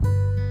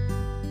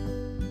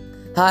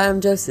Hi,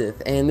 I'm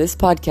Joseph, and this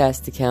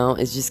podcast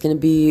account is just going to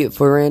be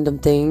for random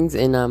things,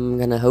 and I'm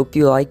going to hope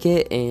you like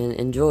it and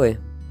enjoy.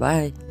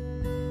 Bye.